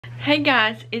Hey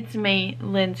guys, it's me,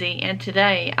 Lindsay, and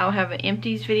today I'll have an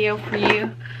empties video for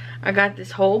you. I got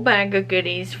this whole bag of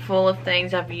goodies full of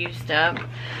things I've used up.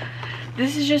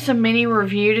 This is just a mini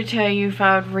review to tell you if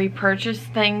I would repurchase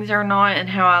things or not and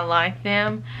how I like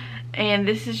them. And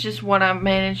this is just what I've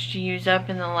managed to use up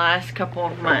in the last couple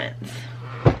of months.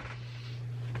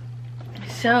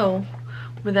 So,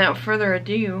 without further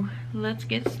ado, let's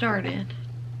get started.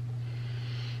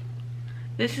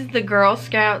 This is the Girl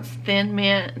Scouts Thin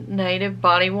Mint Native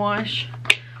Body Wash.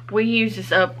 We use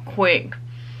this up quick.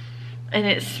 And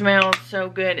it smells so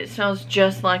good. It smells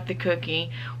just like the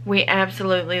cookie. We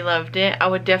absolutely loved it. I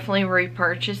would definitely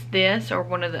repurchase this or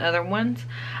one of the other ones.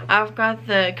 I've got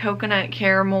the coconut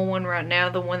caramel one right now.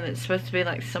 The one that's supposed to be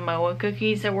like Samoa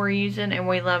cookies that we're using. And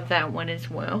we love that one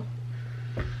as well.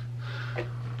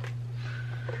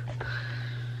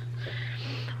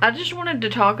 I just wanted to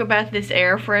talk about this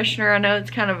air freshener. I know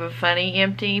it's kind of a funny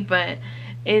empty, but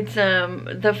it's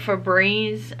the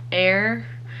Febreze Air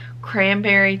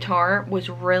Cranberry Tart was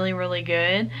really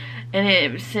good, and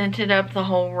it scented up the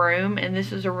whole room, and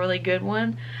this is a really good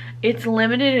one. It's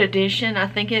limited edition. I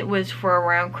think it was for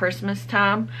around Christmas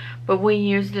time, but we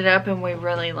used it up and we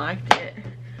really liked it,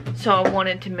 so I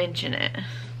wanted to mention it.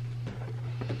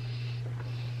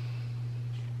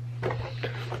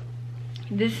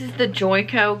 This is the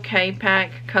Joico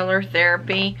K-Pack Color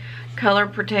Therapy Color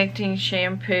Protecting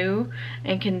Shampoo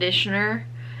and Conditioner.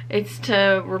 It's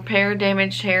to repair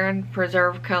damaged hair and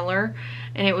preserve color.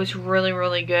 And it was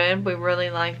really good. We really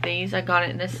like these. I got it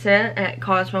in a set at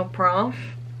Cosmoprof.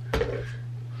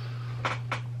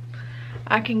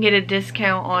 I can get a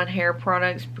discount on hair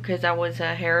products because I was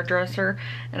a hairdresser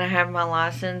and I have my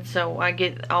license. So I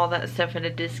get all that stuff at a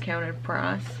discounted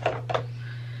price.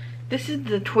 This is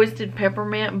the Twisted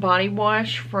Peppermint Body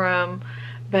Wash from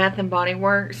Bath & Body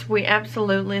Works. We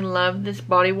absolutely love this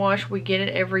body wash. We get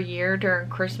it every year during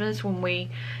Christmas when we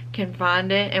can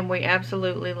find it, and we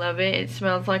absolutely love it. It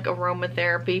smells like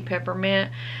aromatherapy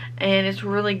peppermint, and it's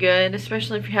really good,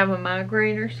 especially if you have a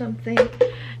migraine or something,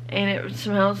 and it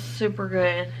smells super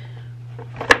good.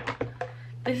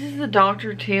 This is the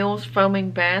Dr. Teal's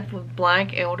Foaming Bath with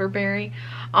Black Elderberry.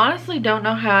 Honestly, don't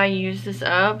know how I used this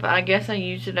up. I guess I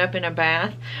used it up in a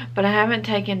bath, but I haven't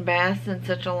taken baths in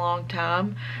such a long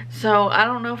time. So I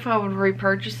don't know if I would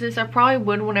repurchase this. I probably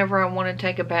would whenever I want to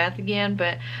take a bath again,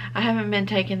 but I haven't been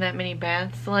taking that many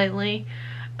baths lately.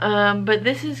 But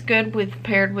this is good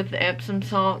paired with the Epsom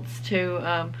salts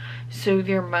to soothe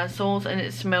your muscles, and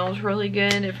it smells really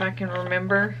good if I can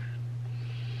remember.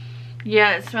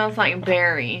 Yeah, it smells like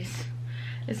berries.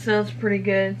 It smells pretty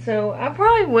good. So I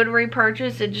probably would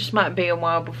repurchase. It just might be a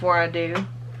while before I do.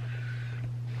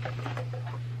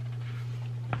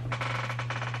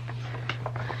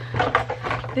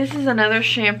 This is another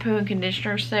shampoo and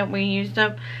conditioner set we used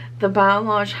up. The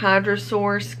Biolage Hydra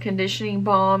Source Conditioning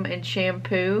Balm and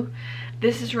Shampoo.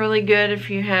 This is really good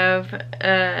if you have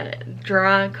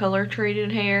dry color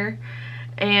treated hair.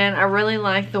 And I really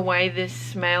like the way this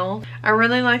smells.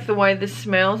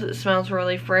 It smells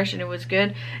really fresh and it was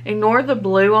good. Ignore the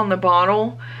blue on the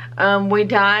bottle. We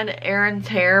dyed Aaron's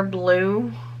hair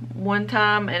blue one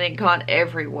time and it got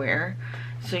everywhere.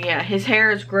 So yeah, his hair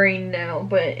is green now,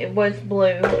 but it was blue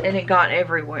and it got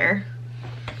everywhere.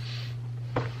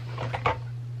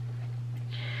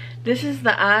 This is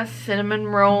the Ice Cinnamon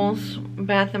Rolls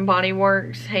Bath & Body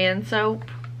Works hand soap.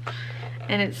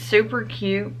 And it's super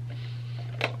cute.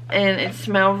 And it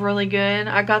smelled really good.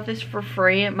 I got this for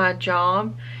free at my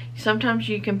job. Sometimes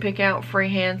you can pick out free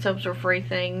hand soaps or free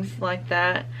things like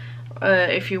that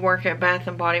if you work at Bath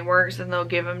 & Body Works, and they'll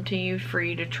give them to you for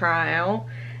you to try out.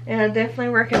 And I definitely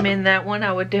recommend that one.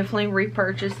 I would definitely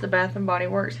repurchase the Bath & Body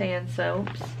Works hand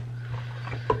soaps.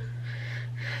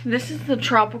 This is the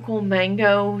Tropical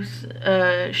Mangoes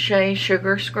Shea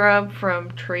Sugar Scrub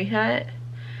from Tree Hut.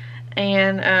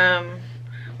 And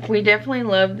we definitely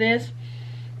love this.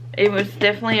 It was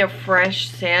definitely a fresh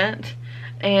scent,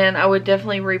 and I would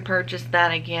definitely repurchase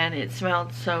that again. It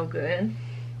smelled so good.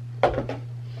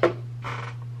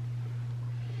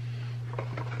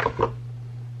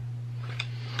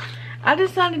 I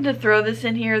decided to throw this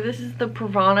in here. This is the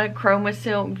Pravana Chroma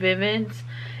Silk Vivids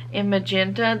in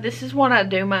magenta. This is what I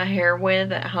do my hair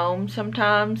with at home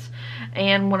sometimes,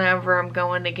 and whenever I'm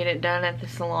going to get it done at the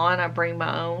salon, I bring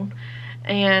my own.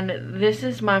 And this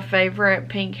is my favorite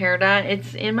pink hair dye.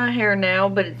 It's in my hair now,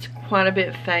 but it's quite a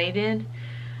bit faded.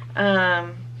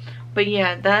 But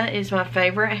yeah, that is my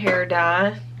favorite hair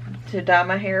dye, to dye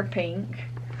my hair pink.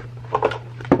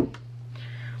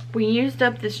 We used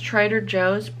up this Trader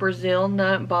Joe's Brazil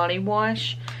Nut Body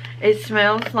Wash. It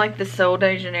smells like the Sol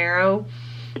de Janeiro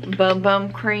Bum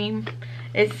Bum Cream.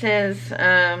 It says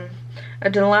a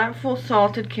delightful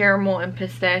salted caramel and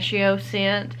pistachio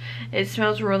scent. It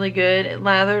smells really good. It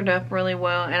lathered up really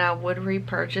well, and I would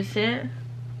repurchase it.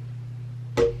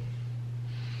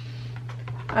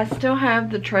 I still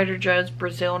have the Trader Joe's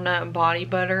Brazil Nut Body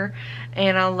Butter,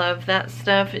 and I love that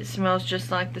stuff. It smells just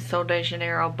like the Sol de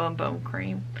Janeiro Bum Bum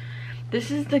Cream.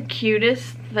 This is the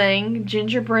cutest thing,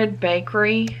 Gingerbread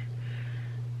Bakery.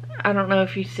 I don't know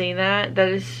if you see that. That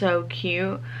is so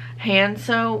cute. Hand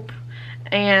soap,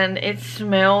 and it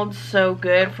smelled so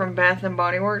good from Bath and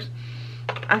Body Works.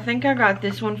 I think I got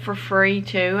this one for free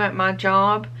too at my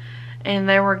job, and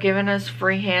they were giving us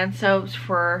free hand soaps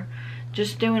for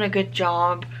just doing a good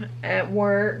job at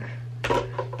work.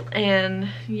 And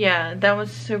yeah, that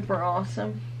was super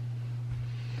awesome.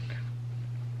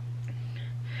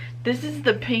 This is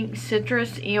the Pink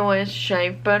Citrus EOS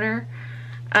Shave Butter.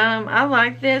 I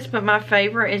like this, but my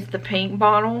favorite is the pink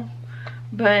bottle.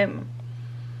 But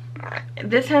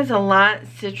this has a light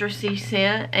citrusy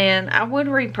scent, and I would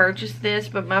repurchase this,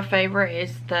 but my favorite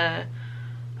is the,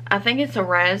 I think it's a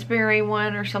raspberry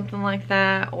one or something like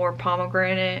that, or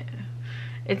pomegranate.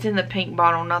 It's in the pink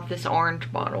bottle, not this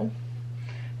orange bottle.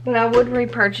 But I would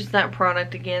repurchase that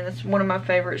product again. It's one of my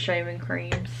favorite shaving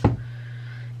creams.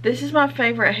 This is my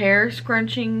favorite hair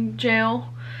scrunching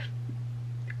gel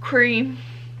cream.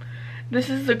 This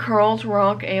is the Curls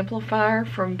Rock Amplifier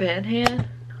from Bedhead.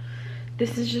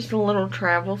 This is just a little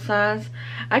travel size.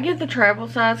 I get the travel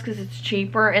size because it's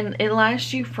cheaper and it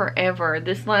lasts you forever.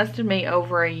 This lasted me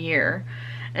over a year.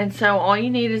 And so all you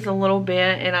need is a little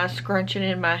bit, and I scrunch it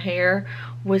in my hair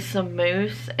with some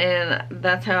mousse, and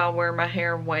that's how I wear my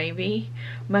hair wavy.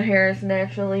 My hair is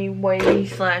naturally wavy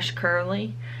 /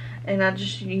 curly, and I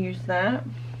just use that.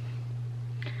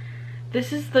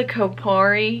 This is the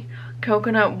Kopari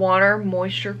Coconut Water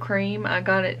Moisture Cream. I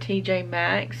got it at TJ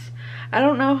Maxx. I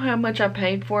don't know how much I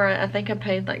paid for it. I think I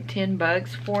paid like 10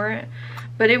 bucks for it,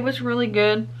 but it was really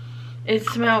good. It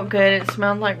smelled good. It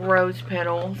smelled like rose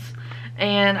petals.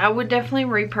 And I would definitely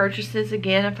repurchase this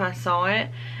again if I saw it.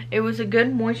 It was a good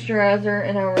moisturizer,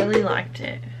 and I really liked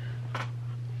it.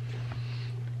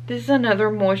 This is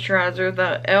another moisturizer,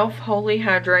 the e.l.f. Holy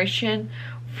Hydration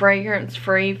Fragrance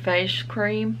Free Face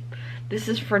Cream. This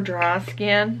is for dry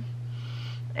skin.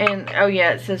 And, oh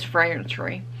yeah, it says fragrance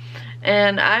free.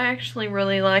 And I actually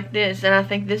really like this, and I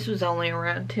think this was only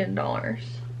around $10.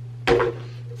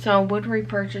 So I would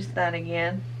repurchase that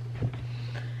again.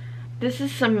 This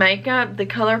is some makeup, the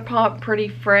ColourPop Pretty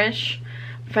Fresh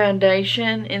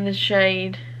foundation in the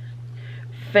shade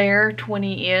Fair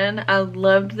 20N. I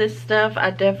loved this stuff. I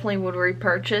definitely would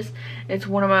repurchase. It's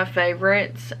one of my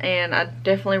favorites, and I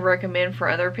definitely recommend for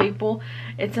other people.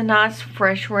 It's a nice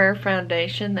fresh wear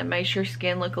foundation that makes your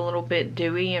skin look a little bit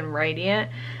dewy and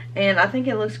radiant, and I think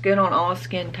it looks good on all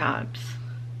skin types.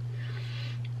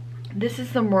 This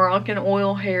is the Moroccan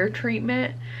Oil Hair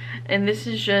Treatment, and this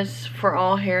is just for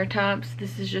all hair types.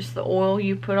 This is just the oil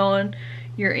you put on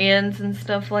your ends and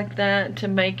stuff like that to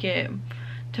make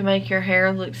your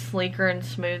hair look sleeker and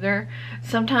smoother.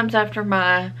 Sometimes after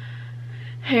my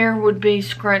hair would be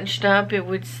scrunched up, it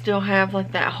would still have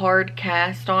like that hard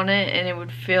cast on it, and it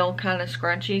would feel kind of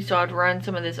scrunchy, so I'd run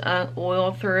some of this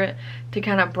oil through it to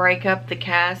kind of break up the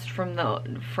cast from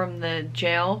the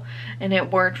gel, and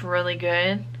it worked really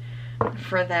good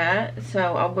for that.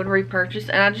 So I would repurchase,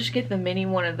 and I just get the mini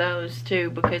one of those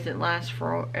too because it lasts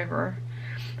forever.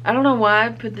 I don't know why I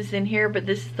put this in here, but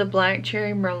this is the Black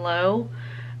Cherry Merlot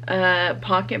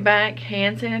pocket back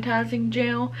hand sanitizing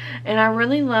gel, and I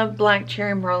really love Black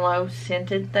Cherry Merlot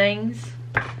scented things.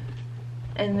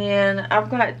 And then I've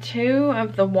got two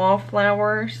of the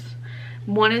Wallflowers.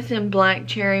 One is in Black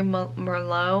Cherry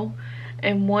Merlot,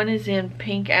 and one is in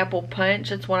Pink Apple Punch.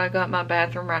 That's what I got in my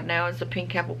bathroom right now, is the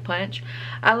Pink Apple Punch.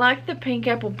 I like the Pink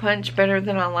Apple Punch better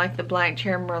than I like the Black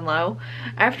Cherry Merlot.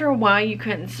 After a while, you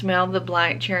couldn't smell the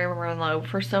Black Cherry Merlot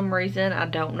for some reason. I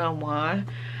don't know why.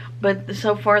 But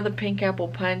so far, the Pink Apple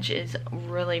Punch is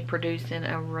really producing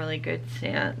a really good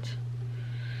scent.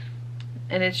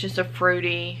 And it's just a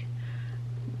fruity,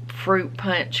 fruit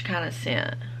punch kind of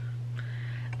scent.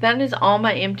 That is all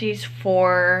my empties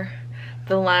for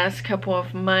the last couple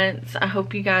of months. I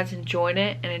hope you guys enjoyed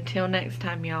it, and until next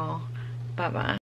time, y'all, bye bye.